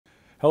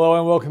Hello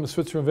and welcome to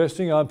Switzer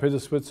Investing. I'm Peter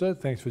Switzer.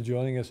 Thanks for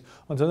joining us.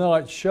 On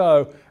tonight's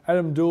show,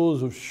 Adam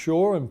Dawes of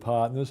Shaw and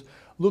Partners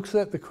looks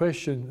at the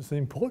question, it's an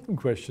important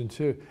question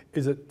too,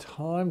 is it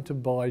time to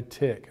buy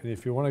tech? And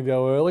if you want to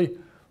go early,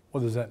 what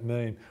does that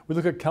mean? We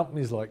look at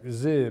companies like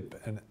Zip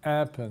and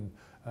APN,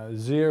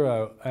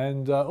 XRO,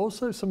 and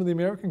also some of the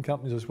American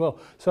companies as well.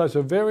 So it's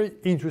a very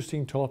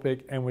interesting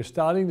topic, and we're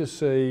starting to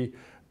see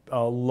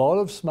a lot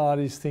of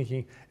smarties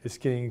thinking it's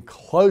getting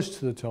close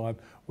to the time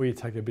where you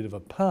take a bit of a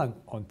punt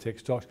on tech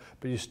stocks,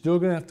 but you're still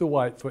going to have to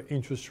wait for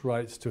interest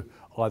rates to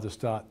either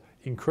start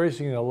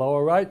increasing at a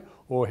lower rate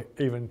or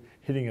even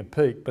hitting a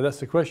peak. But that's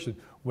the question,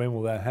 when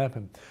will that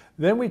happen?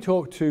 Then we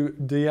talk to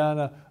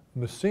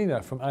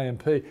Mousina from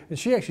AMP, and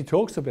she actually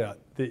talks about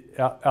the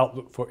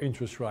outlook for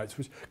interest rates,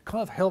 which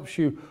kind of helps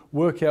you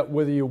work out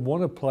whether you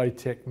want to play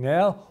tech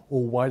now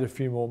or wait a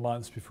few more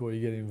months before you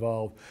get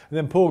involved. And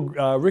then Paul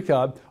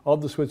Rickard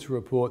of the Switzer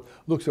Report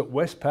looks at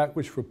Westpac,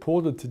 which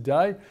reported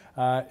today.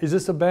 Is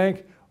this a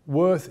bank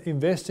worth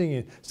investing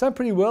in? It's done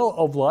pretty well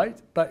of late,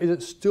 but is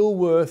it still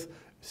worth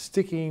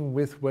sticking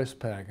with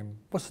Westpac? And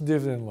what's the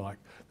dividend like?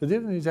 The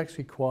dividend is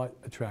actually quite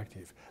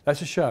attractive.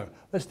 That's a show.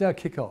 Let's now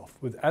kick off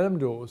with Adam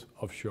Dawes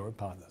of Shaw and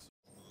Partners.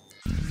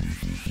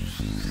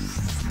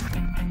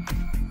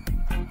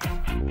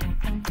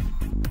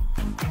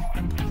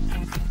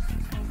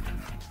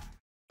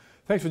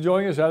 Thanks for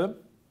joining us, Adam.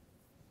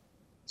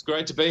 It's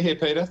great to be here,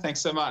 Peter. Thanks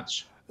so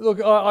much.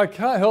 Look, I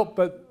can't help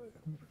but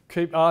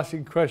keep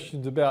asking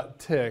questions about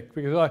tech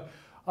because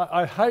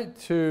I hate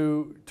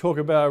to talk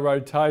about a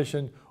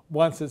rotation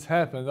once it's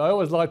happened. I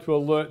always like to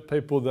alert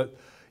people that,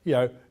 you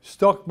know,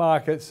 stock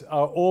markets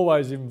are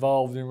always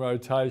involved in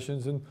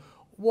rotations, and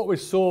what we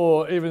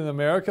saw even in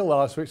America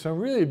last week, some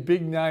really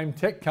big name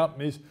tech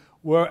companies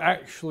were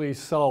actually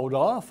sold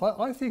off.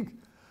 I think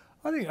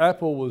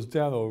Apple was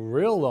down a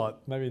real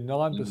lot, maybe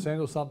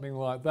 9% or something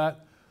like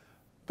that.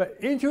 But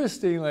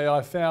interestingly,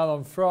 I found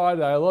on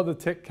Friday, a lot of the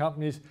tech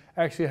companies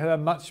actually had a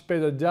much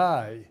better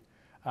day.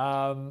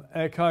 And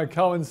it kind of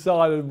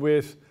coincided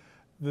with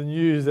the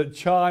news that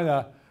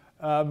China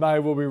may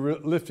well be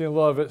lifting a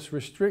lot of its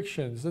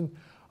restrictions. And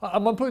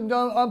I'm putting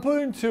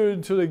two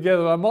and two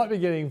together. I might be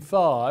getting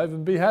 5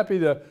 and be happy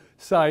to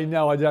say,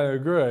 no, I don't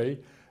agree.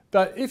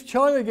 But if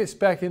China gets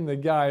back in the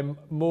game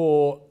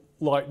more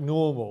like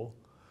normal,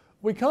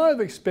 we kind of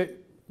expect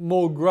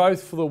more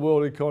growth for the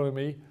world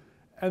economy.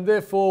 And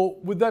therefore,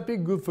 would that be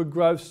good for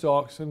growth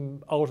stocks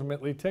and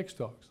ultimately tech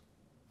stocks?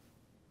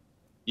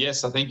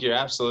 Yes, I think you're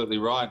absolutely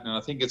right. And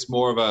I think it's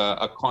more of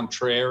a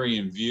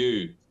contrarian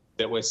view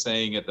that we're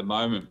seeing at the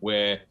moment,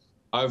 where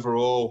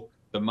overall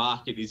the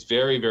market is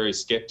very, very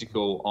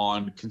skeptical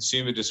on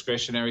consumer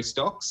discretionary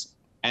stocks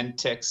and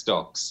tech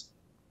stocks.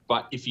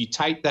 But if you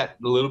take that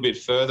a little bit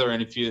further,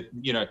 and if you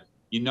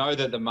know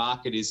that the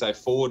market is a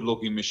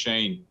forward-looking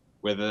machine,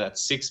 whether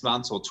that's 6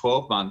 months or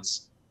 12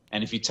 months,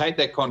 and if you take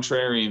that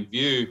contrarian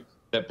view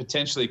that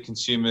potentially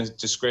consumer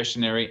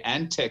discretionary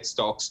and tech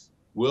stocks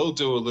will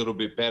do a little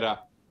bit better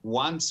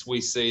once we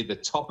see the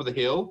top of the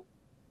hill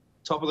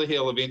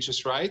of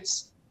interest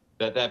rates,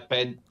 that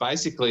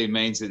basically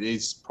means it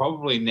is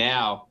probably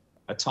now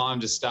a time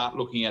to start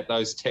looking at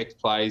those tech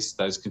plays,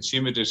 those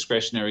consumer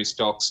discretionary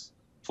stocks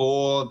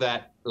for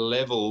that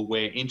level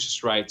where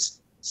interest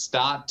rates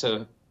start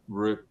to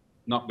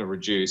not to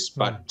reduce,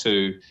 but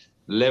to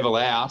level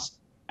out.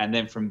 And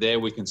then from there,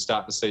 we can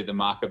start to see the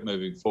market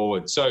moving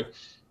forward. So,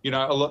 you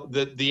know,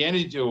 the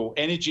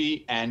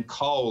energy and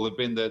coal have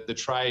been the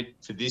trade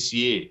for this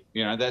year.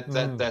 You know,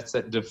 that's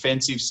that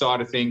defensive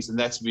side of things, and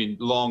that's been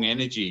long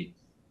energy.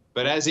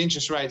 But as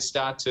interest rates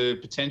start to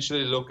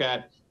potentially look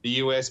at, the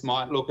US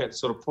might look at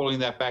sort of pulling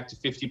that back to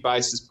 50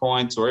 basis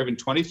points or even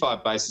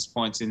 25 basis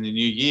points in the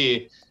new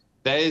year,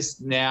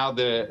 there's now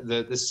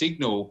the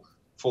signal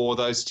for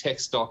those tech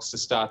stocks to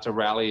start to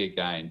rally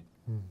again.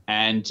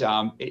 And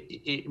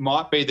it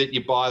might be that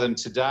you buy them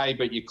today,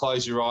 but you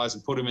close your eyes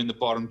and put them in the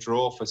bottom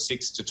drawer for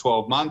 6 to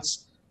 12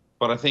 months.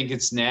 But I think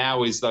it's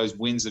now is those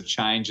winds of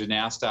change are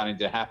now starting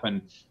to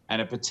happen.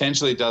 And it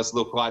potentially does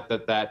look like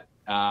that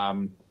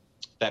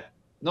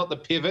not the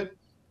pivot,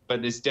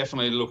 but it's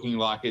definitely looking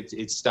like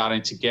it's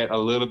starting to get a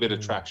little bit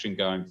of traction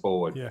going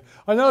forward. Yeah,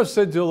 I know I've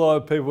said to a lot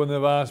of people when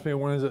they've asked me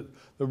when is it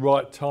the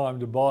right time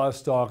to buy a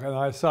stock, and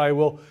I say,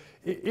 well,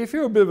 if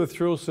you're a bit of a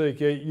thrill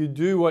seeker, you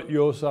do what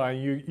you're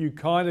saying. You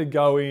kind of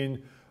go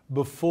in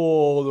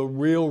before the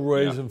real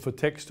reason for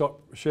tech stock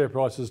share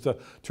prices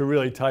to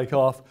really take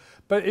off.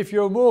 But if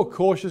you're a more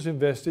cautious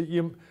investor,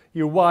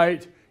 you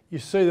wait, you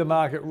see the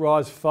market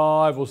rise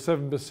 5 or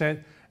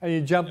 7%, and you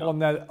jump on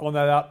that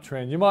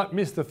uptrend. You might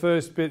miss the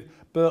first bit,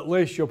 but at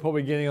least you're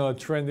probably getting on a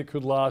trend that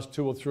could last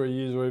 2 or 3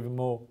 years or even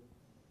more.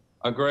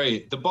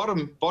 Agree. The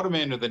bottom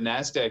end of the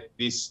NASDAQ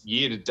this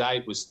year to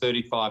date was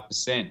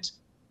 35%.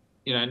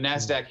 You know,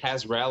 NASDAQ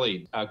has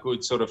rallied a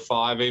good sort of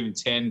 5, even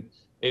 10,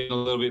 even a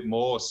little bit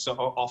more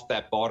off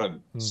that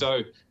bottom.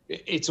 So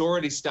it's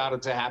already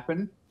started to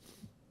happen,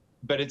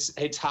 but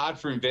it's hard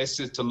for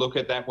investors to look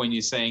at that when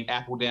you're seeing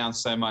Apple down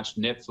so much,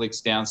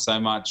 Netflix down so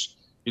much.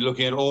 You're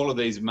looking at all of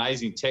these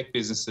amazing tech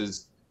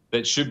businesses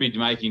that should be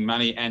making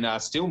money and are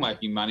still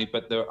making money,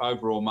 but the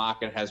overall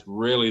market has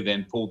really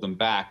then pulled them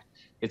back.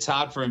 It's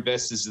hard for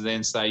investors to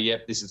then say,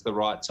 yep, this is the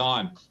right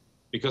time,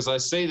 because I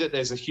see that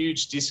there's a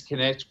huge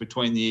disconnect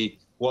between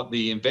what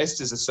the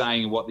investors are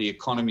saying and what the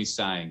economy's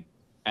saying.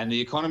 And the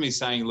economy's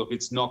saying, look,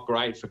 it's not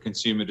great for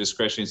consumer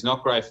discretion. It's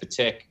not great for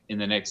tech in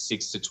the next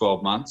 6 to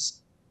 12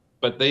 months.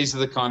 But these are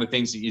the kind of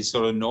things that you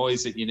sort of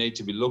noise that you need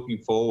to be looking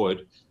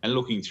forward and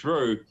looking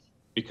through,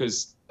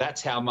 because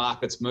that's how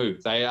markets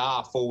move. They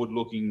are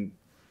forward-looking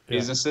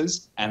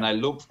businesses, and they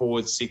look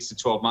forward 6 to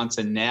 12 months.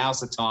 And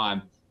now's the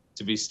time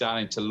to be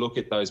starting to look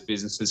at those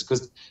businesses,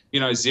 because, you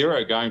know,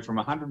 Xero going from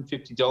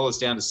 $150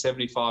 down to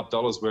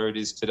 $75 where it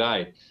is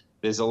today,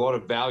 there's a lot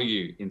of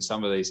value in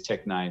some of these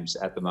tech names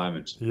at the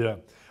moment. Yeah,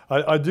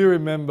 I do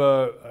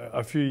remember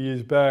a few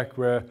years back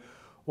where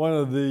one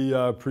of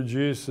the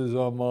producers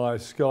on my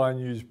Sky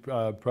News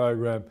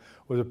program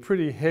was a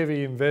pretty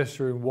heavy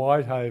investor in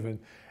Whitehaven,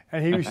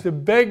 and he used to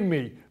beg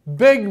me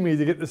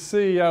to get the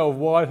CEO of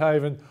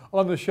Whitehaven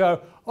on the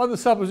show on the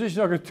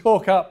supposition I could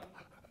talk up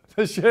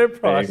the share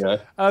price. And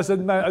I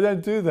said, mate, I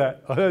don't do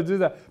that. I don't do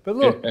that. But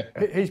look,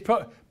 he's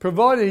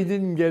provided he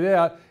didn't get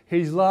out,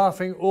 he's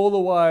laughing all the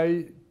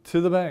way to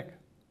the bank.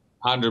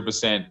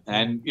 100%.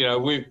 And, you know,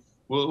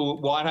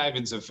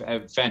 Whitehaven's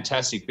a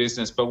fantastic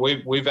business, but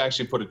we've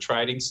actually put a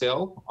trading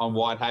sell on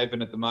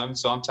Whitehaven at the moment.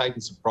 So I'm taking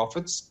some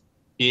profits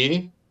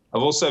here.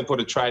 I've also put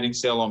a trading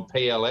sell on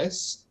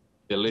PLS,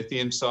 the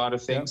lithium side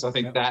of things. I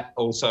think that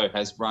also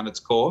has run its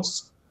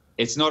course.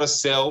 It's not a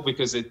sell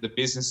because the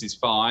business is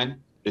fine.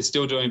 They're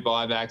still doing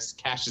buybacks,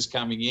 cash is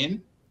coming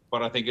in,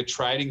 but I think a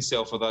trading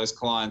sell for those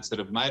clients that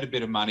have made a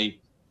bit of money,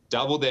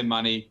 double their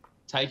money,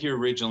 take your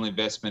original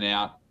investment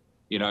out.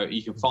 You know,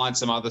 you can find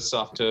some other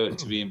stuff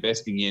to be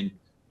investing in,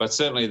 but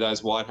certainly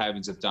those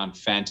Whitehavens have done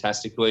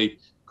fantastically.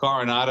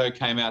 Coronado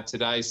came out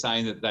today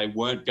saying that they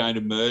weren't going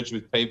to merge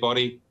with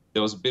Peabody.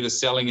 There was a bit of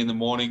selling in the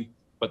morning,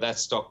 but that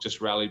stock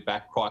just rallied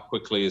back quite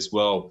quickly as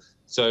well.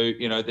 So,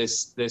 you know,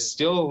 there's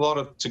still a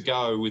lot to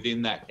go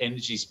within that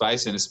energy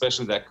space, and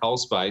especially that coal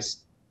space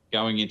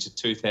going into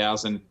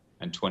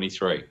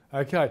 2023.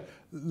 Okay,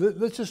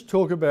 let's just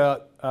talk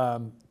about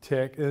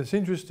tech. And it's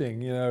interesting,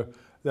 you know,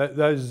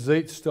 those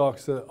ZEET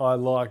stocks that I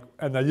like,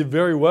 and they did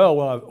very well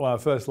when I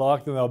first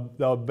liked them.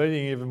 They were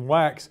beating even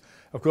wax.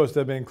 Of course,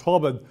 they've been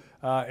clobbered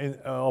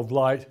of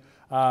late.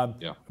 But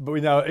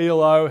we know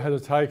ELO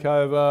has a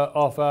takeover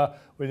offer.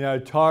 We know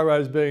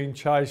Tyro's being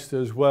chased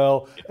as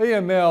well.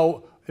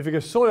 EML, if you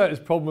can sort out this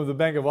problem with the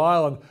Bank of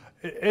Ireland,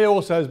 it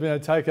also has been a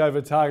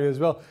takeover target as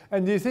well.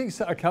 And do you think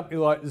a company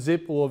like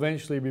Zip will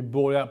eventually be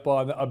bought out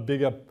by a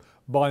bigger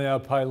buy now,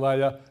 pay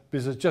later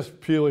business, just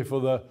purely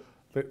for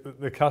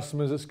the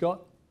customers it's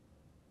got?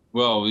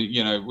 Well,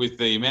 you know, with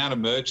the amount of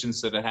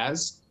merchants that it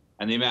has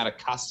and the amount of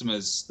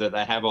customers that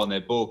they have on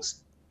their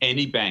books,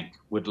 any bank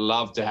would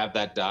love to have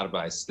that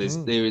database.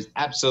 There is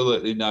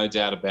absolutely no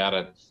doubt about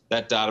it.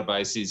 That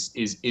database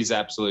is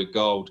absolute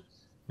gold.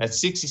 At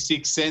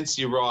 66 cents,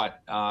 you're right.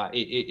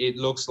 It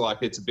looks like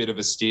it's a bit of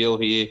a steal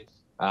here.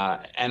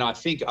 And I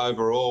think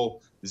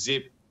overall,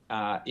 Zip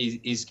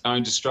is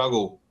going to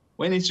struggle.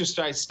 When interest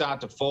rates start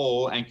to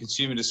fall and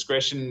consumer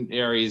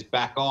discretionary is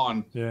back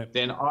on,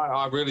 then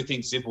I really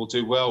think Zip will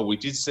do well. We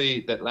did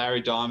see that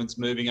Larry Diamond's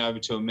moving over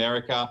to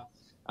America.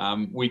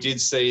 We did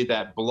see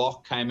that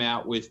Block came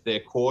out with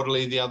their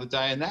quarterly the other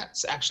day, and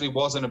that actually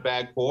wasn't a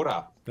bad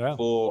quarter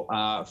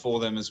for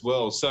them as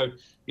well. So,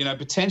 you know,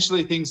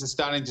 potentially things are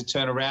starting to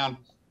turn around,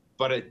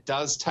 but it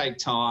does take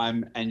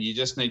time, and you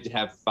just need to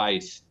have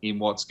faith in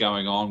what's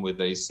going on with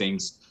these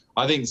things.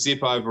 I think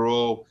Zip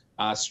overall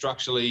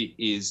structurally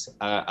is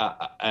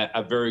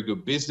a very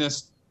good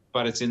business,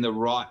 but it's in the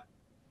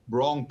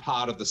wrong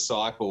part of the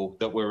cycle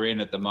that we're in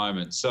at the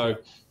moment. So,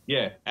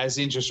 yeah, as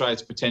interest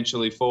rates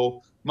potentially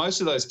fall,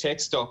 most of those tech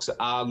stocks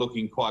are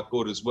looking quite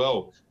good as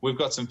well. We've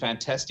got some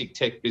fantastic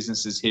tech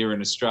businesses here in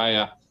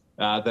Australia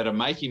that are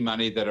making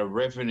money, that are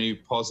revenue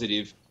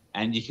positive,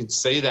 and you can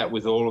see that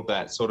with all of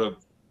that sort of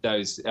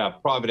those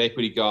private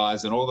equity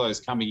guys and all those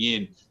coming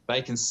in.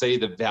 They can see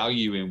the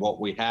value in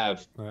what we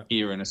have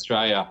here in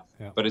Australia,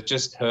 but it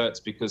just hurts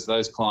because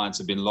those clients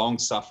have been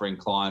long-suffering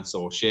clients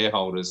or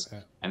shareholders,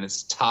 and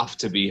it's tough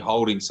to be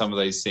holding some of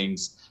these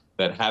things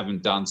that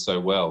haven't done so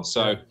well.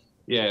 So,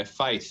 yeah,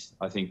 faith,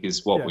 I think,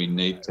 is what we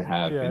need to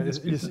have in this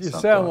business. You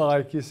sound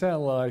like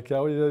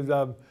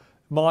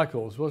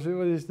Michaels. What's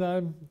his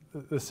name?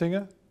 The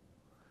singer?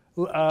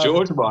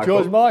 George Michael.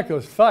 George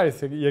Michael's,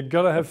 faith. You've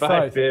got to have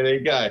faith. There you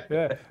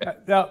go.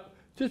 Now,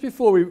 just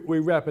before we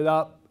wrap it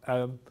up,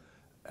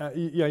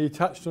 you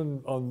touched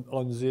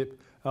on Zip.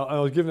 I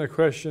was given a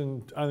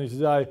question only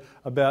today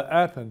about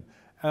Appen,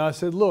 and I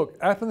said, look,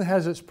 Appen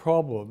has its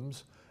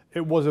problems.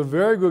 It was a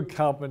very good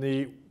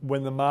company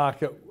when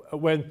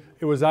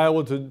it was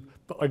able to,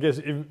 I guess,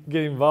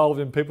 get involved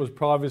in people's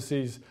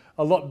privacies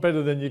a lot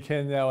better than you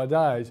can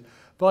nowadays.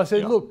 But I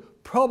said,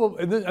 look,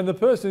 probably, and the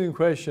person in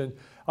question,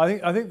 I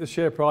think the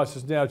share price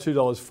is now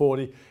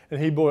 $2.40,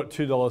 and he bought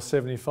it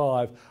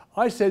 $2.75.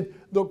 I said,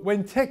 look,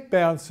 when tech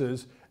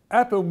bounces,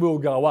 Apple will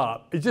go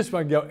up. It just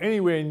won't go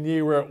anywhere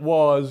near where it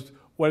was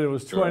when it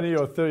was $20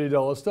 or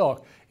 $30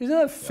 stock. Is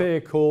that a fair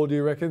call, do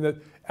you reckon, that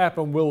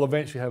Apple will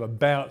eventually have a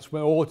bounce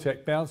when all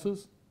tech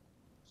bounces?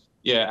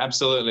 Yeah,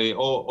 absolutely.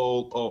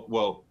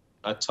 Well,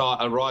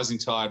 a rising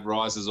tide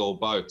rises all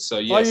boats. So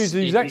yes, I use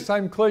the exact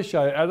same cliche,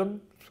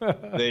 Adam.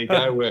 There you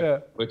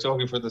go. We're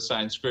talking from the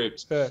same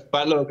script. Yeah.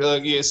 But look,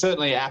 yeah,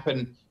 certainly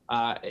Appen,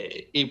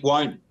 it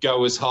won't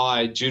go as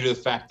high due to the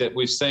fact that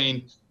we've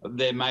seen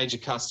their major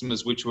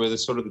customers, which were the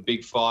sort of the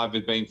big five,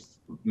 have been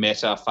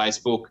Meta,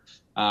 Facebook,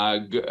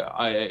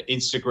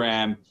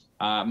 Instagram,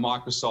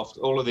 Microsoft.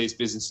 All of these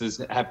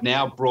businesses have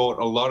now brought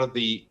a lot of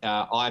the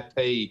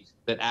IP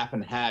that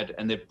Appen had,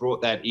 and they've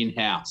brought that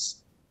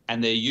in-house,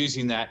 and they're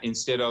using that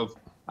instead of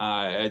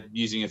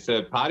using a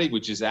third party,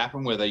 which is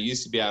Appen, where they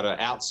used to be able to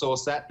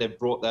outsource that. They've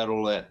brought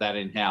that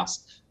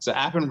in-house. So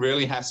Appen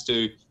really has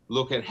to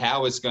look at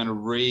how it's going to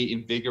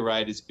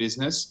reinvigorate its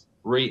business,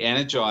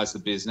 re-energize the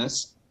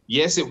business.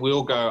 Yes, it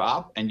will go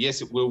up, and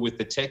yes, it will with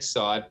the tech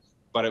side,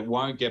 but it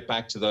won't get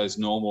back to those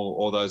normal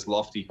or those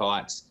lofty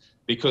heights,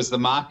 because the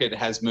market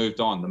has moved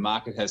on. The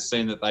market has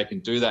seen that they can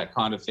do that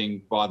kind of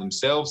thing by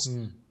themselves,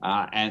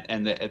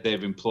 and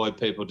they've employed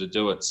people to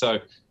do it. So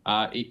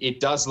it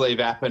does leave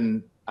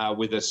Appen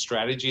with a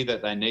strategy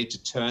that they need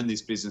to turn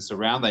this business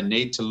around. They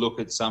need to look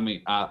at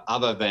something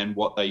other than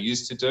what they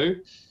used to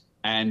do,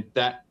 and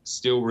that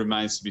still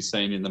remains to be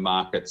seen in the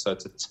market. So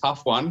it's a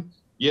tough one.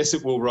 Yes,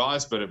 it will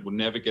rise, but it will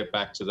never get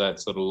back to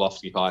that sort of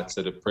lofty heights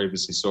that it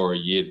previously saw a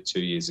year to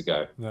 2 years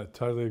ago. No,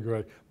 totally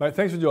agree. Mate,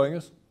 thanks for joining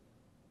us.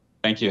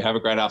 Thank you. Have a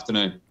great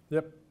afternoon.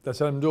 Yep,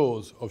 that's Adam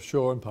Dawes of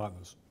Shaw and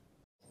Partners.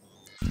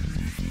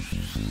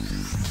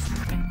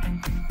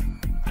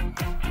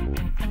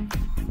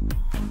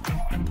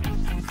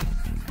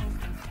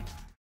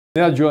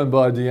 Now joined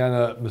by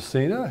Deanna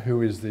Mousina,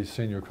 who is the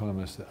Senior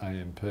Economist at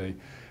AMP. And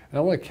I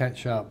want to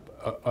catch up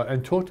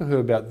and talk to her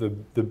about the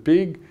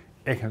big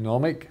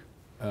economic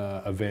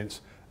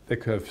events that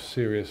could have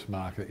serious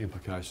market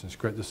implications.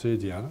 Great to see you,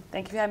 Deanna.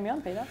 Thank you for having me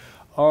on, Peter.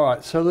 All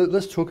right, so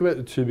let's talk about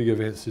the two big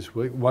events this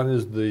week. One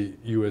is the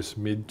US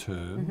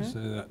midterms.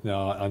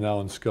 Now, I know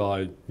on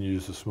Sky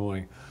News this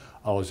morning,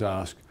 I was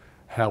asked,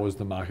 how was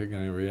the market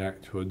going to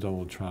react to a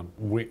Donald Trump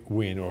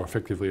win, or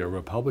effectively a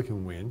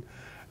Republican win?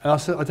 And I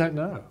said, I don't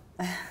know.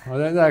 I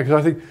don't know, because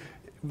I think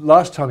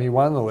last time he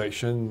won an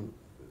election,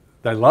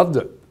 they loved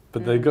it,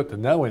 but they got to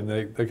know him.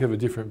 They could have a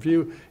different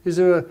view. Is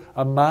there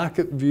a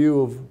market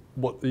view of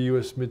what the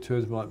US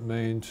midterms might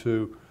mean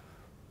to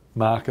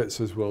markets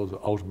as well as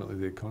ultimately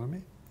the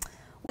economy?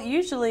 Well,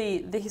 usually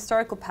the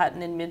historical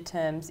pattern in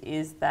midterms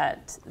is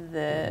that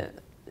the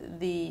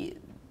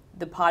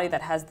party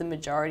that has the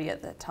majority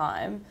at that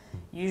time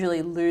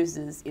usually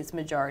loses its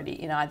majority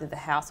in either the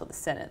House or the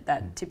Senate.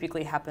 That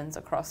typically happens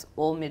across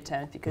all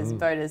midterms because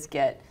voters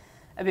get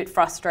a bit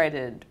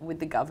frustrated with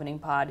the governing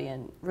party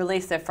and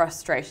release their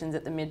frustrations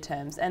at the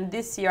midterms. And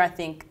this year I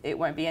think it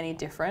won't be any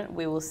different.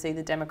 We will see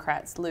the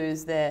Democrats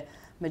lose their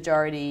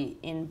majority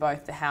in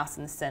both the House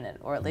and the Senate,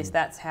 or at least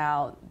that's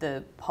how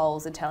the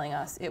polls are telling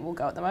us it will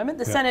go at the moment.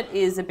 The Senate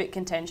is a bit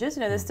contentious.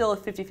 You know, there's still a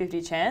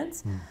 50-50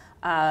 chance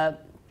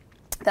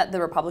that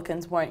the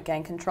Republicans won't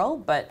gain control,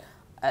 but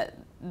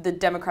the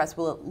Democrats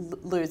will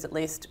lose at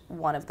least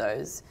one of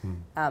those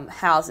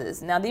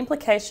houses. Now, the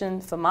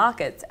implication for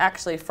markets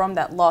actually from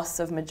that loss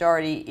of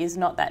majority is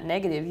not that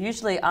negative.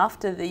 Usually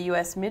after the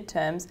US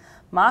midterms,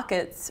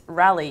 markets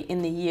rally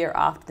in the year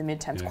after the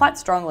midterms quite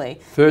strongly.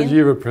 Third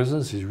year of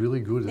presidency is really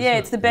good, isn't it? Yeah,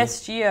 it's the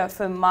best year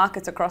for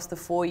markets across the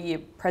 4-year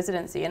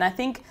presidency. And I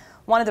think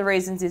one of the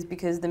reasons is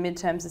because the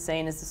midterms are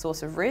seen as the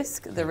source of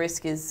risk. The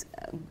risk is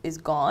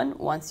gone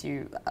once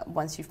you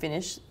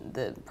finish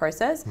the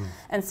process.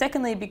 And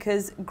secondly,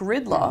 because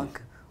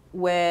gridlock,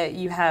 where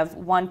you have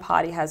one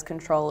party has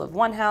control of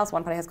one house,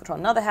 one party has control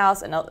of another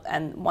house,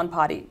 and one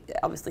party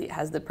obviously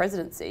has the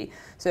presidency.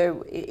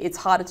 So it's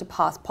harder to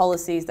pass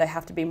policies. They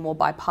have to be more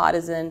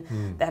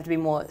bipartisan. They have to be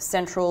more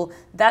central.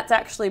 That's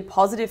actually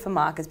positive for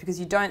markets because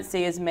you don't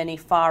see as many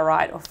far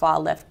right or far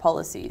left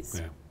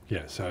policies.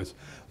 Yeah, so it's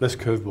less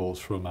curveballs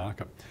for a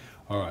market.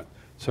 All right,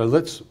 so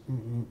let's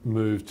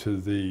move to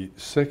the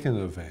second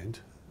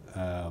event,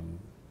 and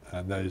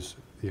that is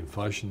the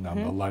inflation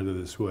number later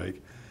this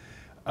week.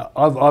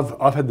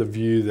 I've had the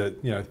view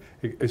that, you know,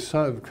 it's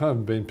sort of kind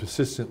of been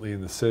persistently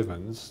in the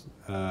 7s.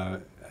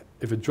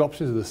 If it drops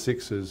into the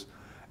 6s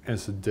and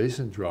it's a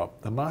decent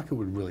drop, the market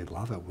would really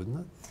love it, wouldn't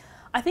it?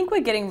 I think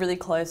we're getting really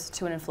close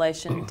to an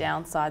inflation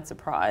downside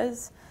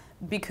surprise,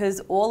 because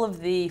all of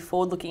the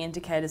forward-looking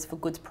indicators for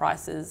goods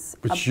prices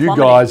are Which you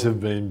guys have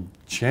been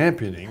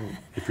championing,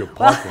 if you're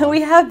pipeline. Well,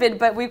 we have been,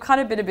 but we've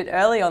kind of been a bit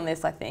early on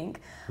this, I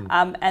think.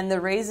 And the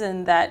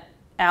reason that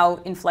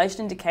our inflation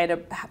indicator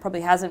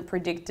probably hasn't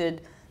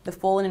predicted the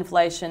fall in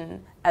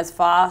inflation as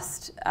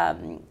fast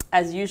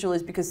as usual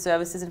is because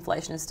services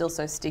inflation is still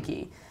so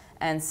sticky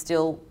and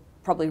still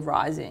probably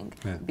rising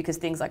because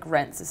things like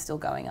rents are still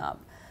going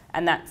up.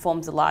 And that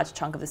forms a large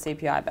chunk of the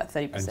CPI, about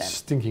 30%. And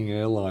stinking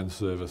airline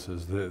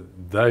services,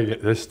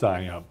 they're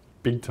staying up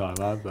big time,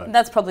 aren't they?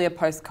 That's probably a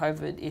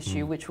post-COVID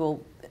issue, which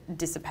will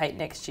dissipate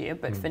next year,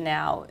 but for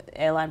now,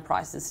 airline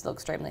prices are still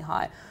extremely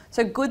high.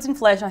 So goods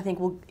inflation, I think,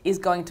 is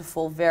going to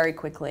fall very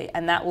quickly,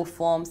 and that will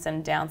form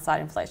some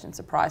downside inflation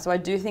surprise. So I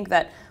do think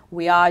that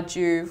we are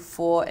due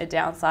for a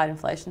downside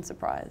inflation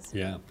surprise.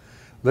 Yeah.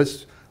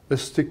 Let's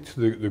stick to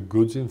the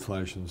goods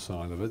inflation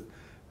side of it.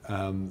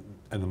 And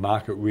the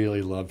market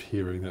really loved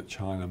hearing that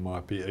China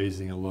might be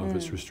easing a lot of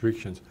its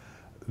restrictions.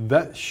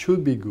 That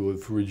should be good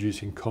for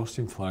reducing cost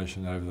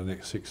inflation over the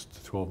next 6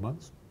 to 12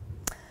 months?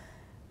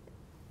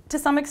 To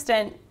some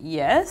extent,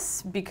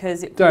 yes,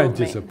 because it Don't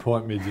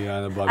disappoint me,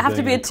 Diana, by I have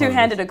to be a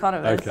two-handed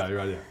economist. Okay,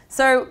 right, yeah.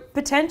 So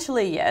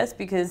potentially, yes,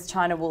 because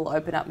China will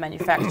open up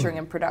manufacturing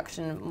and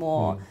production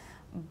more.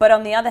 But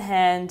on the other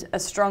hand, a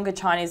stronger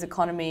Chinese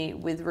economy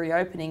with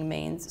reopening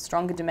means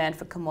stronger demand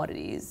for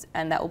commodities,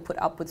 and that will put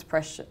upward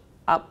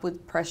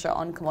pressure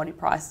on commodity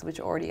prices, which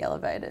are already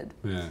elevated,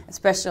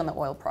 especially on the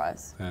oil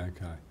price.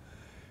 Okay.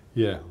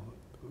 Yeah.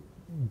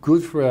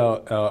 Good for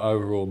our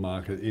overall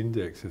market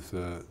index if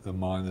the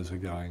miners are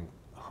going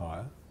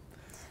higher.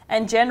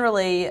 And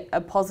generally, a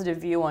positive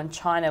view on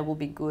China will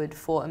be good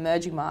for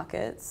emerging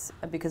markets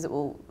because it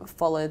will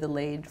follow the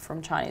lead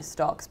from Chinese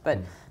stocks. But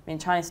I mean,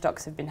 Chinese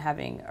stocks have been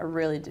having a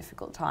really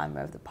difficult time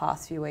over the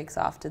past few weeks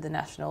after the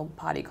National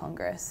Party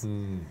Congress.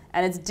 And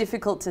it's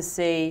difficult to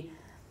see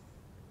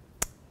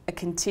a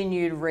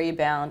continued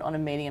rebound on a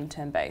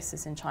medium-term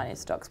basis in Chinese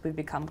stocks. We've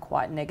become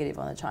quite negative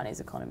on the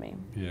Chinese economy.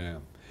 Yeah.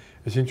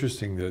 It's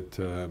interesting that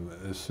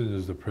as soon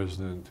as the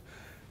president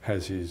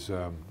has his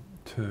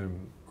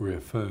term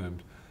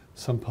reaffirmed,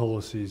 some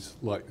policies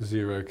like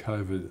zero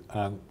COVID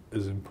aren't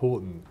as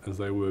important as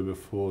they were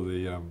before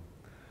the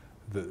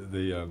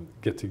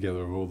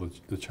get-together of all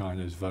the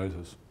Chinese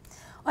voters.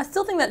 I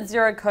still think that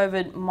zero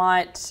COVID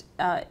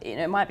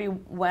might be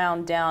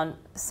wound down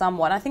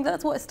somewhat. I think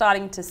that's what we're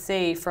starting to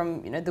see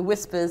from the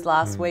whispers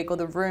last week or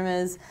the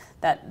rumours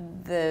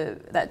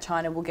that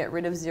China will get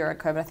rid of zero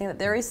COVID. I think that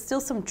there is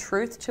still some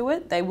truth to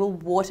it. They will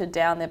water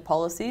down their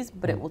policies,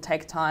 but it will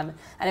take time,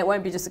 and it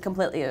won't be just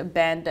a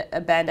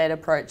band-aid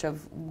approach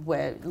of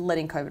we're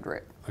letting COVID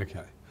rip.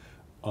 Okay,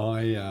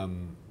 I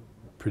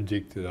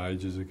predicted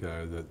ages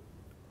ago that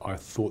I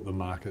thought the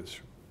markets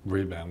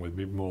rebound would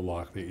be more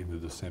likely in the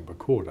December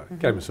quarter.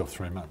 Gave myself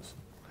 3 months.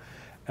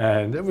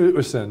 And it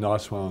was a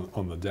nice one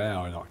on the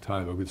Dow in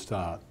October, a good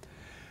start.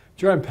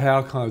 Jerome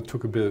Powell kind of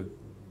took a bit of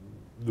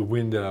the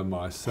wind out of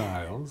my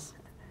sails.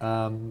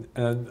 And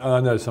I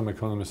know some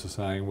economists are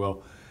saying,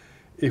 well,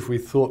 if we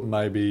thought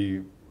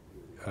maybe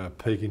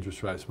peak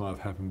interest rates might have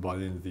happened by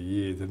the end of the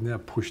year, they've now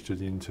pushed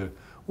it into,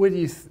 where do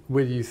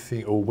you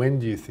think, or when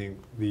do you think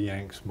the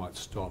Yanks might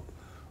stop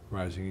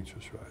raising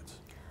interest rates?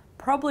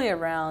 Probably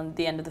around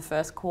the end of the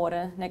first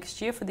quarter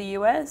next year for the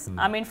US.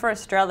 I mean, for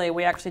Australia,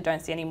 we actually don't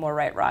see any more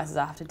rate rises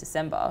after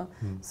December,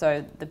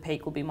 so the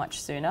peak will be much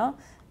sooner.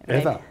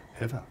 Ever?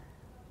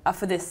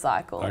 For this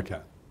cycle. Okay.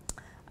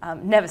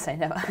 Never say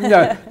never.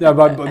 no,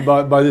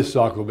 by this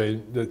cycle,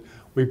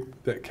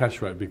 that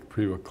cash rate be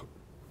pretty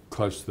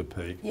close to the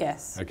peak.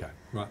 Yes. Okay,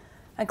 right.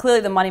 And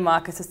clearly the money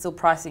markets are still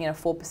pricing in a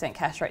 4%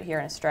 cash rate here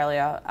in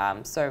Australia.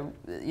 So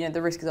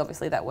the risk is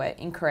obviously that we're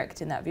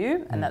incorrect in that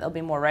view and that there'll be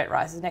more rate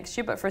rises next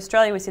year. But for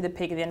Australia, we see the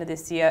peak at the end of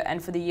this year.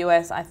 And for the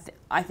US,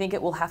 I think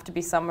it will have to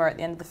be somewhere at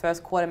the end of the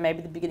first quarter,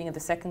 maybe the beginning of the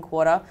second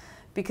quarter,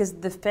 because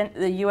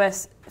the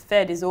US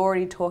Fed is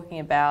already talking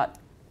about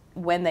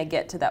when they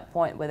get to that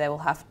point where they will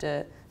have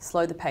to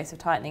slow the pace of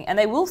tightening. And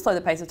they will slow the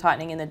pace of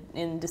tightening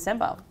in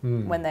December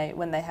when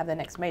they have their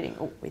next meeting,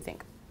 we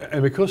think.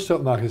 And because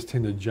stock markets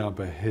tend to jump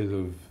ahead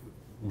of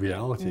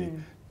reality,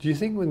 do you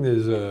think when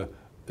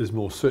there's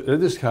more at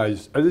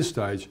this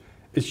stage,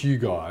 it's you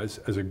guys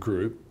as a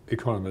group,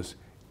 economists,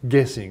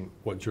 guessing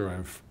what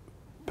Jerome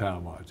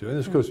Powell might do? And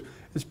of course,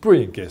 it's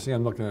brilliant guessing.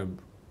 I'm not going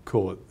to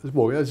call it,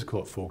 well, let's just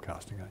call it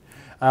forecasting.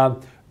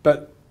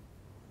 But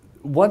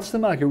once the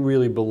market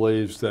really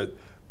believes that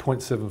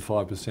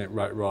 0.75%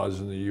 rate rises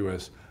in the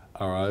US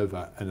are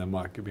over and they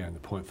might be going to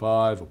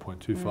 0.5 or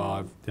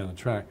 0.25 down the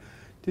track,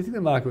 do you think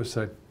the market would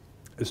say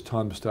it's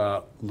time to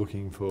start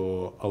looking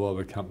for a lot of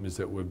the companies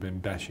that we've been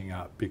bashing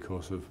up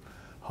because of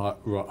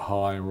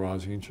high and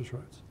rising interest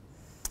rates?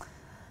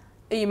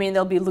 You mean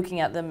they'll be looking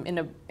at them in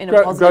a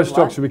positive growth stocks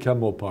light? will become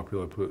more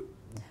popular.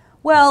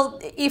 Well,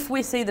 if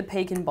we see the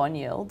peak in bond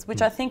yields,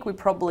 which I think we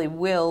probably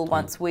will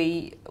once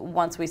we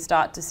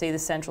start to see the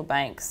central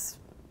banks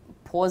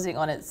pausing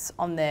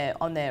on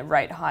their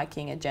rate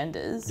hiking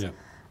agendas.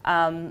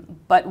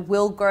 But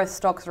will growth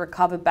stocks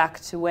recover back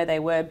to where they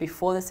were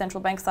before the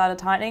central bank started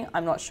tightening?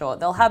 I'm not sure.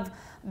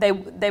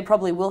 They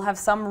probably will have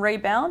some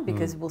rebound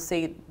because we'll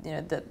see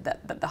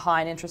that the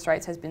high in interest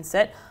rates has been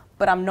set.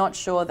 But I'm not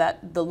sure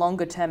that the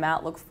longer term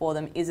outlook for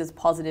them is as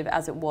positive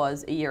as it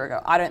was a year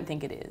ago. I don't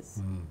think it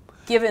is,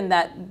 given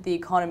that the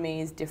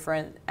economy is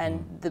different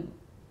and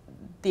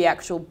the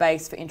actual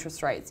base for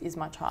interest rates is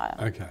much higher.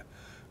 Okay,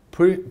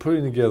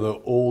 putting together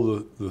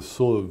all the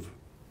sort of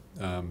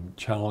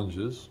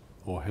challenges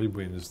or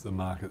headwinds the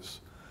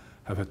markets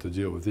have had to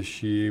deal with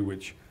this year,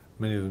 which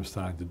many of them are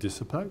starting to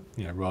dissipate,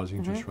 rising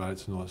interest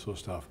rates and all that sort of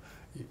stuff.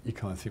 you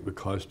kind of think we're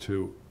close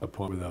to a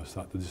point where they'll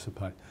start to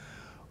dissipate.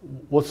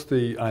 What's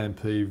the AMP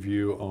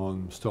view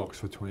on stocks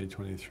for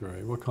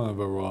 2023? What kind of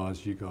a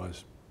rise are you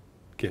guys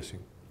guessing?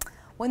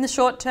 Well, in the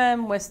short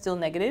term, we're still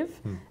negative,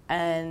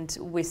 and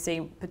we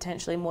see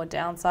potentially more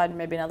downside,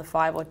 maybe another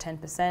 5 or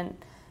 10%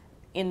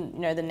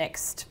 in the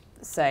next,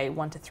 say,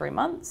 1 to 3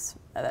 months.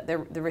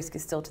 The risk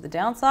is still to the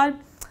downside,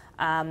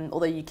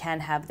 although you can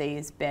have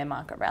these bear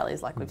market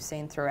rallies like we've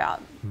seen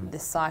throughout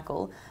this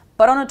cycle.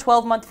 But on a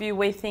 12-month view,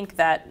 we think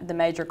that the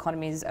major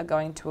economies are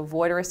going to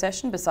avoid a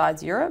recession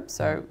besides Europe.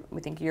 So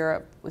we think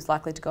Europe was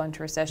likely to go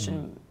into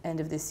recession end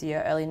of this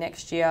year, early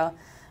next year.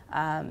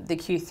 The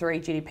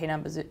Q3 GDP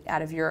numbers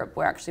out of Europe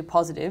were actually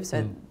positive,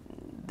 so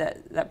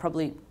that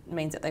probably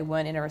means that they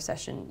weren't in a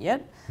recession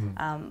yet.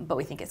 But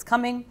we think it's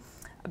coming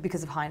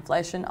because of high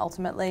inflation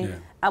ultimately.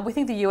 We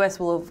think the US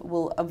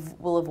will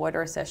avoid a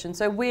recession.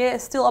 So we're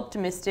still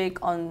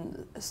optimistic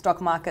on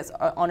stock markets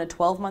on a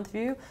 12-month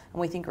view, and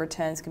we think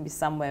returns can be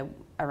somewhere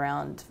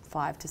around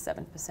 5 to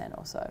 7%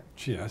 or so.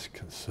 Gee, that's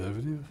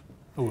conservative.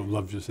 I would have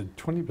loved you said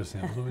 20% or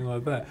something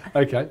like that.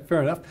 Okay,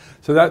 fair enough.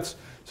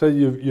 So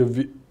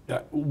you've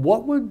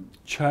what would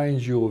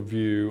change your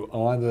view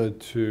either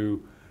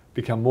to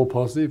become more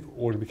positive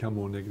or to become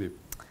more negative?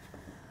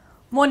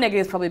 More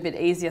negative is probably a bit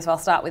easier, so I'll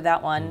start with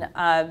that one,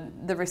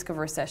 the risk of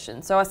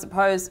recession. So I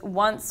suppose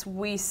once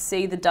we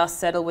see the dust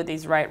settle with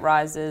these rate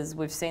rises,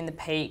 we've seen the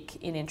peak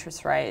in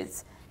interest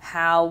rates,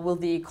 how will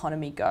the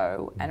economy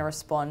go and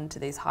respond to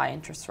these high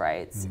interest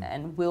rates?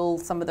 And will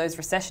some of those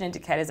recession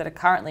indicators that are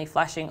currently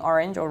flashing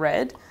orange or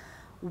red,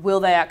 will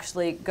they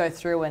actually go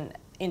through and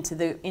into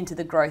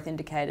the growth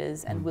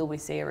indicators, and will we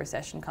see a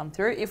recession come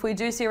through? If we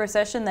do see a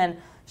recession, then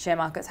share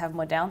markets have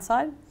more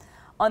downside.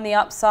 On the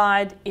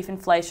upside, if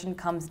inflation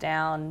comes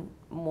down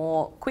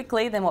more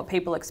quickly than what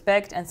people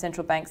expect and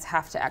central banks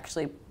have to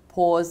actually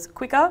pause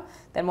quicker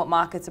than what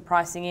markets are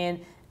pricing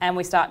in, and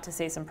we start to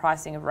see some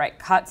pricing of rate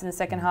cuts in the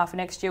second half of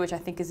next year, which I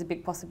think is a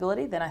big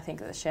possibility, then I think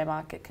that the share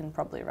market can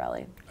probably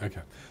rally.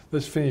 Okay,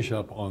 let's finish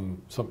up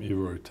on something you've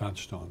already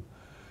touched on.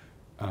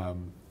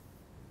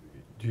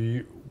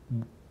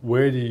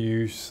 Where do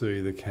you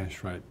see the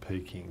cash rate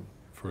peaking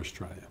for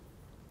Australia?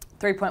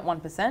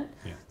 3.1%.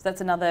 So that's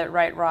another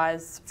rate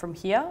rise from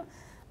here.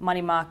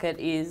 Money market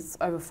is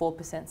over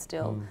 4%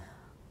 still.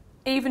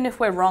 Even if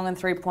we're wrong on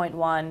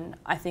 3.1,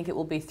 I think it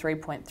will be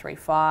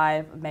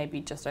 3.35, maybe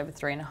just over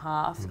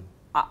 3.5.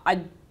 I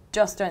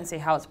just don't see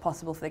how it's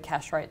possible for the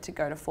cash rate to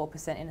go to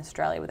 4% in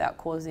Australia without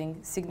causing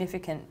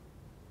significant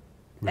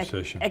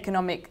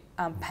economic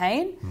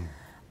pain.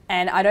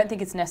 And I don't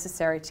think it's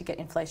necessary to get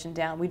inflation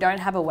down. We don't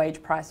have a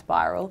wage price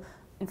spiral.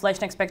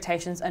 Inflation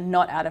expectations are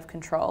not out of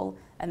control,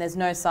 and there's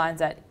no signs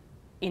that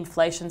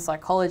inflation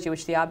psychology,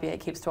 which the RBA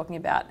keeps talking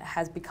about,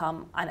 has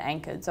become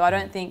unanchored. So I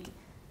don't think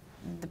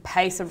the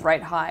pace of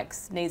rate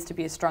hikes needs to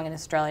be as strong in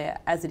Australia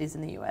as it is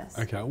in the US.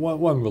 Okay,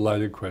 one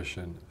related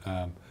question,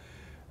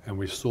 and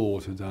we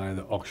saw today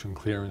that auction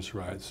clearance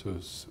rates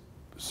are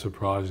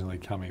surprisingly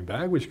coming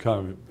back, which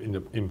kind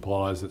of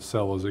implies that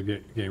sellers are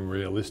getting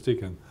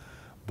realistic and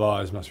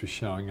buyers must be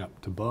showing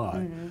up to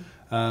buy.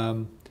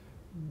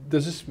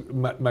 Does this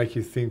make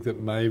you think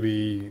that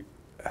maybe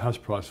house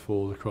price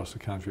falls across the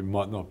country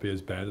might not be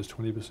as bad as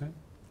 20%?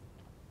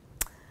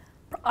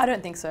 I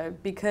don't think so,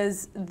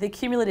 because the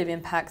cumulative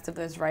impacts of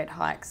those rate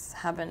hikes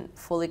haven't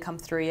fully come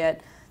through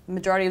yet. The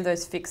majority of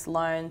those fixed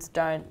loans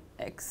don't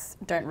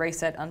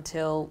reset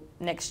until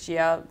next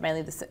year,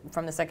 mainly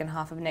from the second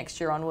half of next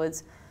year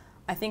onwards.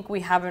 I think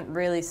we haven't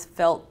really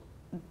felt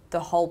the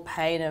whole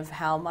pain of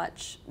how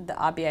much the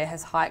RBA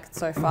has hiked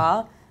so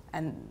far,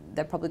 and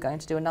they're probably going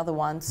to do another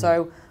one.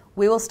 So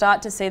we will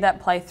start to see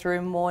that play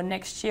through more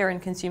next year,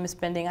 and consumer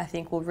spending, I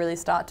think, will really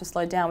start to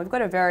slow down. We've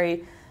got a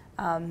very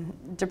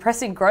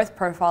depressing growth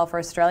profile for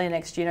Australia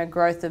next year,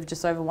 growth of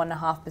just over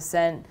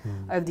 1.5%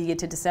 over the year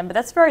to December.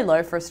 That's very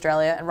low for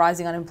Australia, and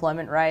rising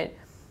unemployment rate.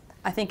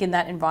 I think in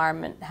that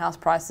environment, house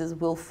prices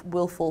will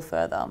fall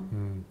further.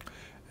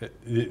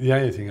 The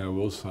only thing I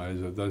will say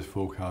is that those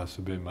forecasts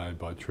have been made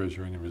by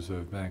Treasury and the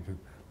Reserve Bank, and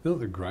they're not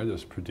the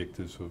greatest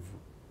predictors of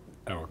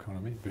our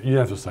economy. But you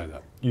don't have to say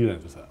that. You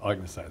don't have to say that. I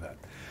can say that.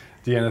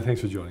 Deanna,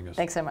 thanks for joining us.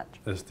 Thanks so much.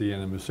 That's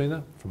Deanna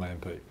Mousina from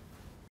AMP.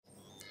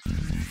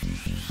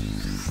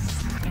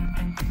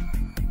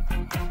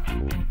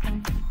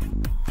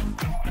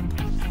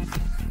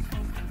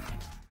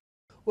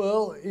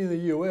 Well, in the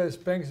US,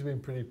 banks have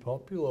been pretty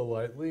popular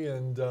lately,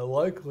 and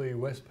locally,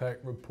 Westpac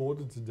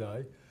reported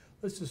today.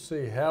 Let's just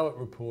see how it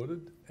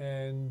reported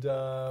and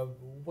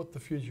what the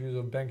future is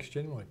of banks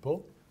generally.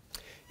 Paul?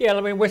 Yeah,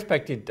 I mean,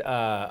 Westpac did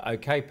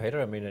okay,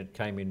 Peter. I mean, it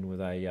came in with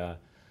a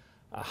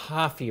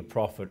half-year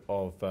profit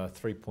of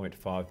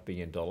 $3.5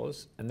 billion,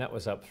 and that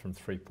was up from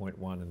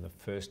 3.1 in the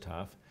first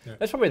half. Yeah.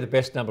 That's probably the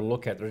best number to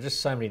look at. There are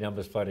just so many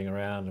numbers floating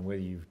around, and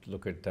whether you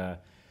look at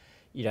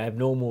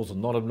abnormals or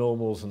not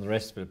abnormals and the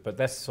rest of it, but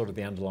that's sort of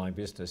the underlying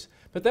business.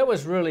 But that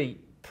was really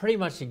pretty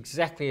much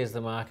exactly as the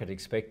market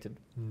expected.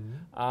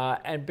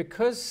 And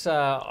because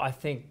I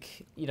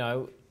think,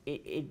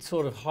 it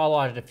sort of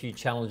highlighted a few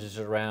challenges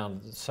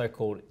around the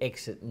so-called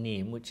exit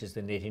NIM, which is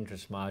the net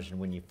interest margin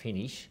when you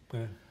finish.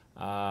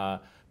 Yeah.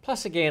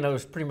 Plus, again, it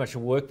was pretty much a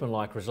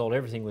workmanlike result.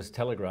 Everything was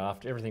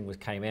telegraphed. Everything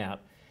came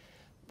out.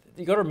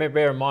 You've got to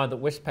bear in mind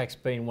that Westpac's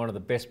been one of the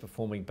best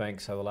performing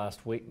banks over the last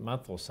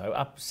month or so,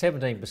 up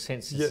 17%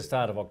 since the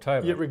start of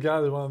October. Yet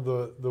regarded one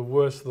of the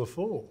worst of the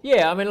four.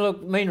 Yeah, I mean,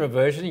 look, mean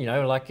reversion, you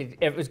know, like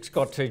it's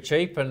got too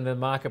cheap and the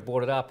market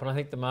bought it up. And I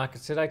think the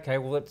market said, okay,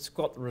 well, it's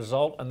got the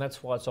result and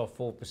that's why it's off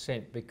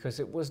 4%, because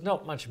it was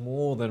not much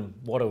more than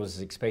what it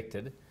was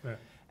expected. Yeah.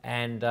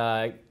 And,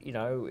 you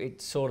know,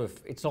 it's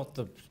not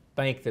the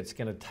bank that's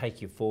going to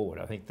take you forward.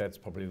 I think that's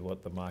probably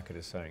what the market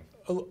is saying.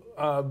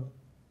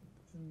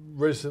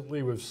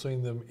 Recently, we've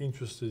seen them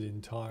interested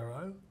in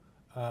Tyro.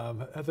 Are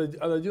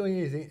they doing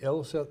anything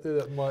else out there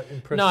that might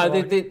impress? No,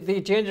 the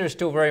agenda is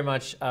still very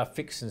much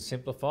fix and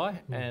simplify,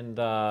 and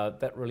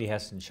that really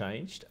hasn't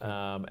changed.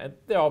 And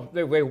they're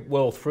very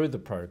well through the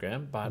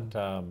program,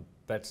 but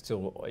that's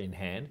still in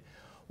hand.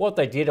 What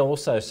they did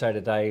also say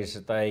today is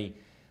that they,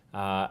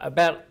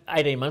 about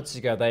 18 months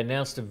ago, they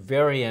announced a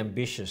very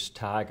ambitious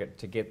target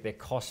to get their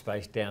cost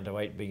base down to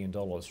 $8 billion.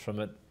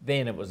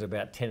 Then it was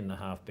about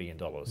 $10.5 billion.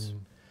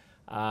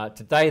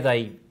 Today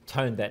they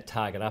toned that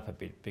target up a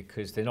bit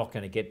because they're not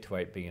going to get to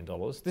 $8 billion.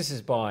 This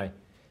is by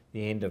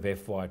the end of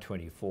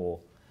FY24,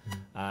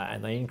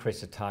 and they increased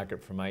the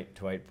target from $8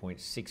 to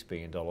 $8.6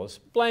 billion,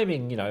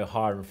 blaming, you know,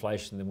 higher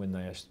inflation than when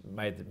they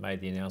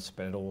made the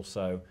announcement, and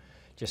also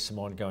just some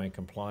ongoing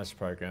compliance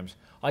programs.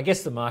 I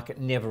guess the market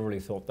never really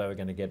thought they were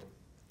going to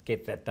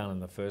get that done in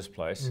the first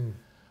place.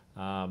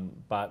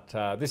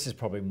 But this is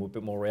probably a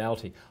bit more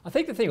reality. I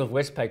think the thing with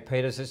Westpac,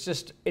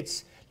 Peters,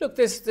 look,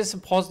 there's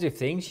some positive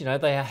things. You know,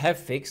 they have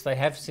fixed, they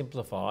have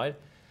simplified,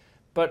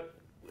 but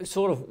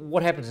sort of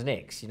what happens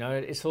next? You know,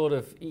 it's sort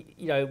of,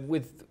 you know,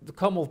 with the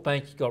Commonwealth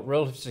Bank, you've got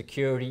relative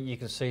security. You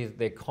can see that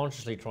they're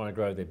consciously trying to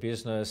grow their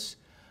business.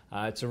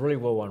 It's a really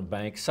well-run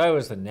bank. So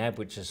is the NAB,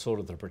 which is sort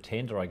of the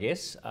pretender, I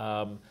guess.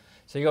 So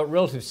you've got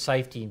relative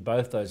safety in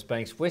both those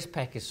banks.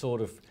 Westpac is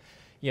sort of,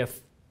 you know,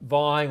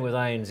 vying with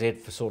ANZ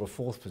for sort of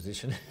fourth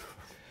position.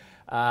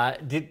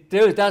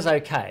 Does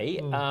okay,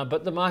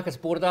 but the market's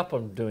brought it up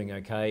on doing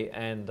okay,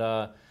 and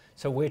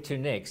so where to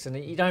next?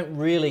 And you don't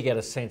really get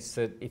a sense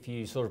that if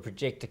you sort of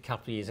project a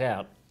couple of years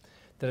out,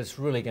 that it's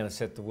really going to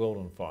set the world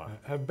on fire.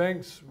 Have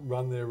banks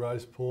run their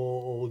race,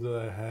 Paul, or do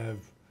they have,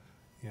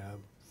 you know,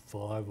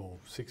 5 or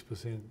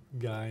 6%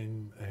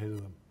 gain ahead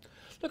of them?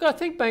 Look, I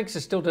think banks are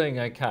still doing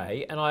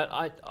okay, and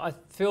I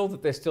feel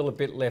that there's still a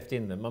bit left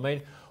in them. I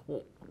mean,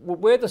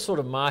 where the sort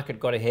of market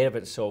got ahead of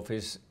itself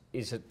is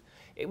that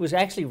it was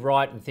actually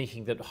right in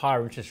thinking that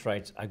higher interest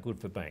rates are good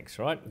for banks,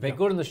 right? They're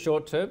good in the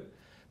short term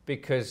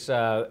because,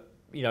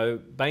 you know,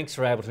 banks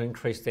are able to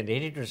increase their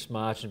net interest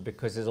margin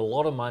because there's a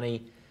lot of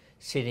money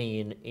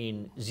sitting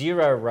in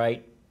zero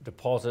rate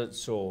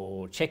deposits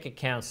or check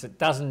accounts that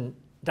doesn't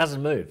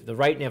move. The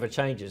rate never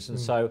changes. And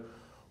so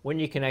when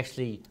you can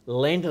actually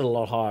lend at a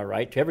lot higher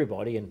rate to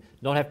everybody and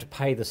not have to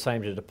pay the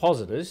same to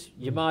depositors,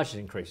 your margin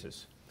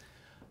increases.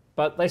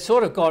 But they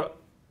sort of got,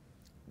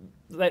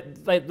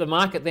 the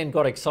market then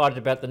got excited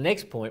about the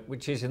next point,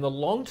 which is in the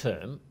long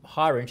term,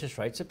 higher interest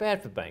rates are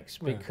bad for banks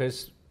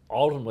because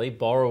ultimately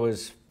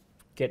borrowers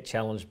get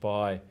challenged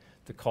by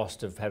the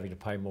cost of having to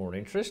pay more in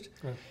interest.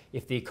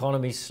 If the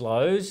economy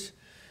slows,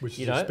 which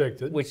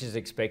is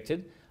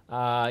expected,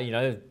 you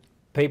know,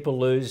 people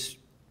lose,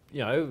 you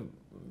know,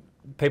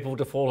 people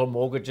default on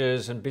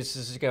mortgages and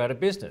businesses go out of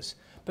business.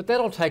 But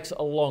that all takes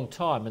a long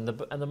time, and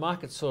the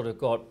market sort of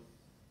got,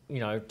 you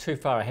know, too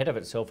far ahead of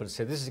itself and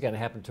said this is going to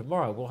happen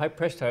tomorrow. Well, hey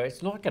presto,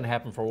 it's not going to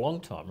happen for a long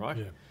time,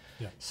 right?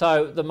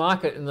 So the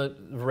market and the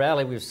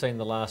rally we've seen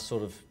the last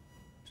sort of,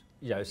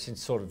 you know,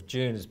 since sort of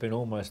June has been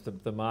almost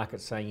the market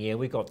saying, yeah,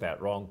 we got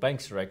that wrong.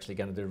 Banks are actually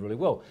going to do really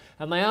well,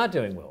 and they are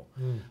doing well,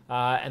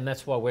 and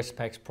that's why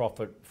Westpac's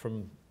profit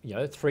from, you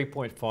know,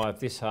 3.5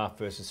 this half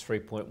versus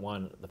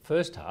 3.1 the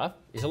first half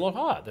is a lot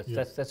higher.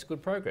 That's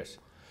good progress.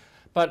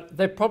 But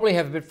they probably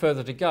have a bit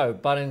further to go.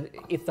 But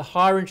if the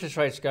higher interest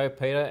rates go,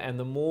 Peter, and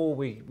the more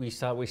we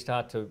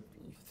start to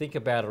think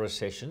about a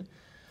recession,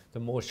 the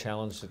more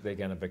challenged that they're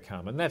going to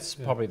become. And that's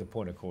probably the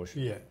point of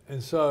caution. Yeah,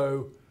 and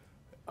so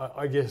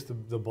I guess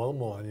the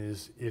bottom line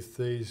is if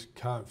these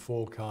current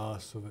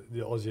forecasts of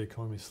the Aussie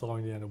economy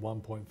slowing down to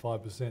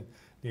 1.5%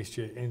 next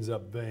year ends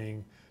up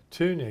being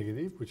too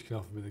negative, which can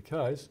often be the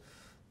case,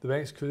 the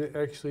banks could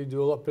actually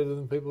do a lot better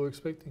than people are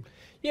expecting.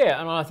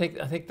 Yeah, and I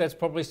think that's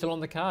probably still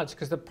on the cards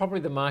because probably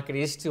the market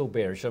is still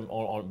bearish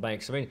on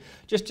banks. I mean,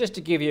 just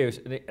to give you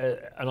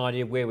an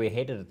idea of where we're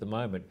headed at the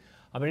moment,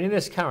 I mean, in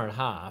this current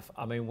half,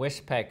 I mean,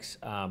 Westpac's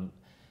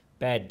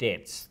bad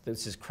debts,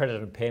 this is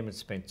credit impairment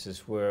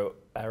expenses, were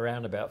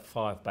around about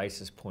 5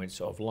 basis points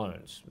of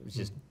loans, which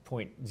is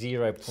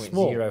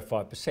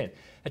 0.05%.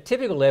 A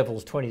typical level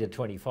is 20 to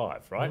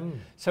 25, right?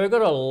 So we've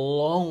got a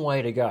long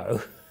way to go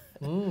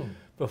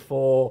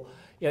before,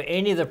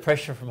 any of the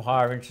pressure from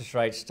higher interest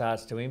rates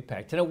starts to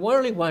impact. And it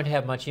really won't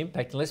have much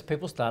impact unless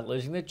people start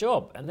losing their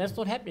job. And that's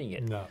not happening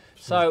yet. No.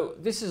 So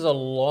this is a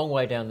long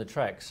way down the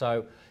track.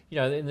 So,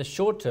 in the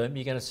short term,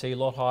 you're going to see a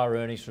lot higher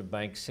earnings from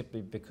banks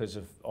simply because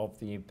of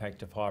the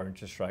impact of higher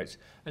interest rates.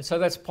 And so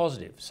that's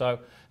positive. So,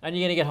 and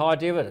you're going to get high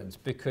dividends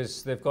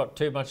because they've got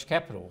too much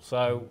capital.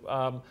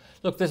 So,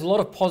 look, there's a lot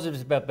of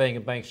positives about being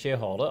a bank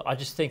shareholder. I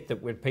just think that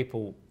when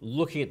people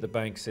looking at the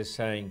banks, they're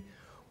saying,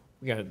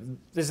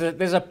 there's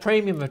a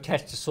premium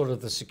attached to sort of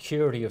the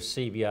security of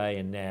CBA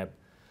and NAB,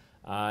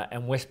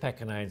 and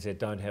Westpac and ANZ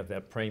don't have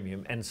that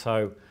premium. And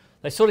so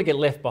they sort of get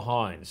left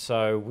behind.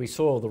 So we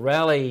saw the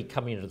rally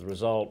coming into the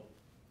result.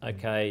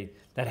 Okay,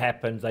 that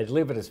happened. They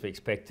delivered as we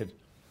expected.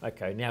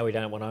 Okay, now we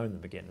don't want to own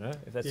them again.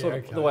 That's sort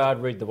of the way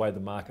I'd read the way the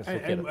markets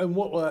look at it. And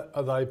what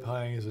are they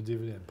paying as a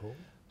dividend, Paul?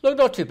 Look,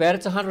 not too bad.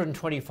 It's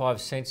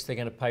 125 cents they're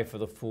going to pay for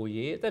the full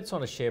year. That's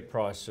on a share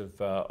price of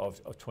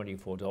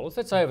 $24.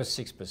 That's over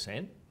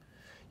 6%.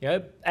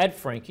 Add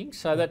franking,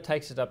 so that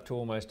takes it up to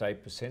almost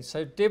 8%.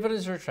 So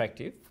dividends are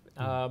attractive.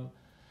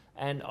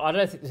 And I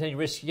don't think there's any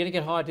risk. You're going to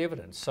get high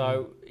dividends.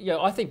 So,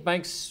 I think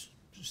banks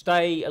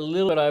stay a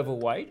little bit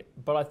overweight,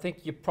 but I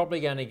think you're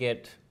probably going to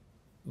get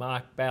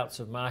bouts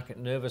of market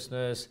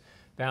nervousness,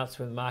 bouts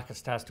when the market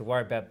starts to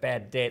worry about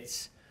bad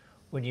debts,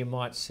 when you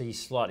might see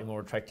slightly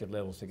more attractive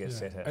levels to get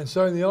set at. And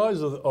so in the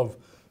eyes of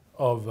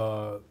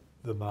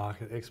the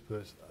market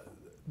experts,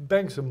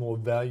 banks are more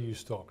value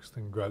stocks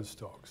than growth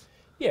stocks.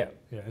 Yeah.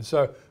 And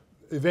so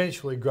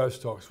eventually growth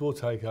stocks will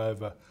take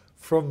over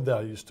from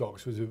value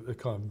stocks, which are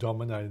kind of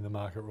dominating the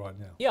market right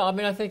now. Yeah, I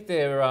mean, I think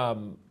they're,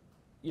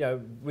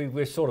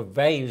 we're sort of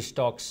value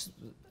stocks,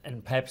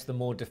 and perhaps the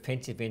more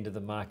defensive end of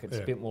the market's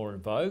a bit more in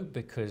vogue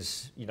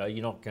because,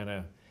 you're not going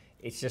to,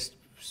 it's just,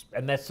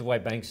 and that's the way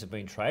banks have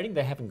been trading.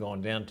 They haven't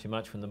gone down too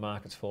much when the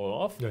market's fallen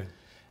off. Yeah.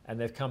 And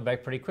they've come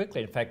back pretty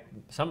quickly. In fact,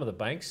 most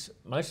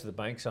of the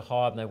banks are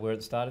higher than they were at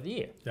the start of the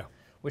year. Yeah.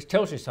 Which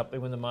tells you something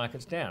when the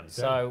market's down. Yeah.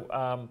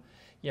 So,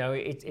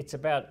 it's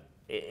about,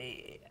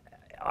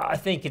 I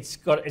think it's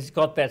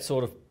got that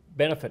sort of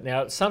benefit.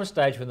 Now, at some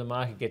stage when the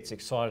market gets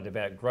excited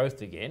about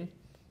growth again,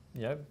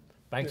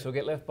 banks will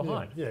get left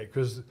behind. Yeah,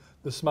 because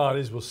the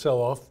smarties will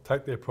sell off,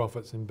 take their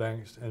profits in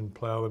banks and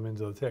plough them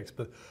into the text.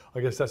 But I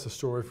guess that's a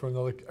story for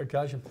another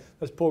occasion.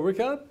 That's Paul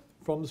Rickard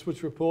from the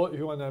Switzer Report. If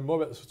you want to know more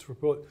about the Switzer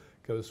Report,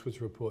 go to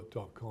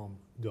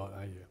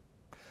switzerreport.com.au.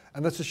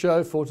 And that's the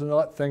show for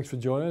tonight. Thanks for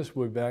joining us.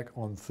 We're back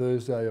on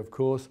Thursday, of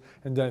course.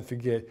 And don't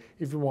forget,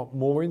 if you want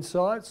more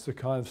insights, the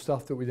kind of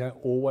stuff that we don't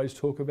always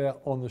talk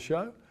about on the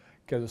show,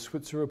 go to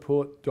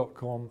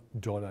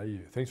switzerreport.com.au.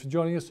 Thanks for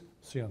joining us.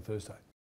 See you on Thursday.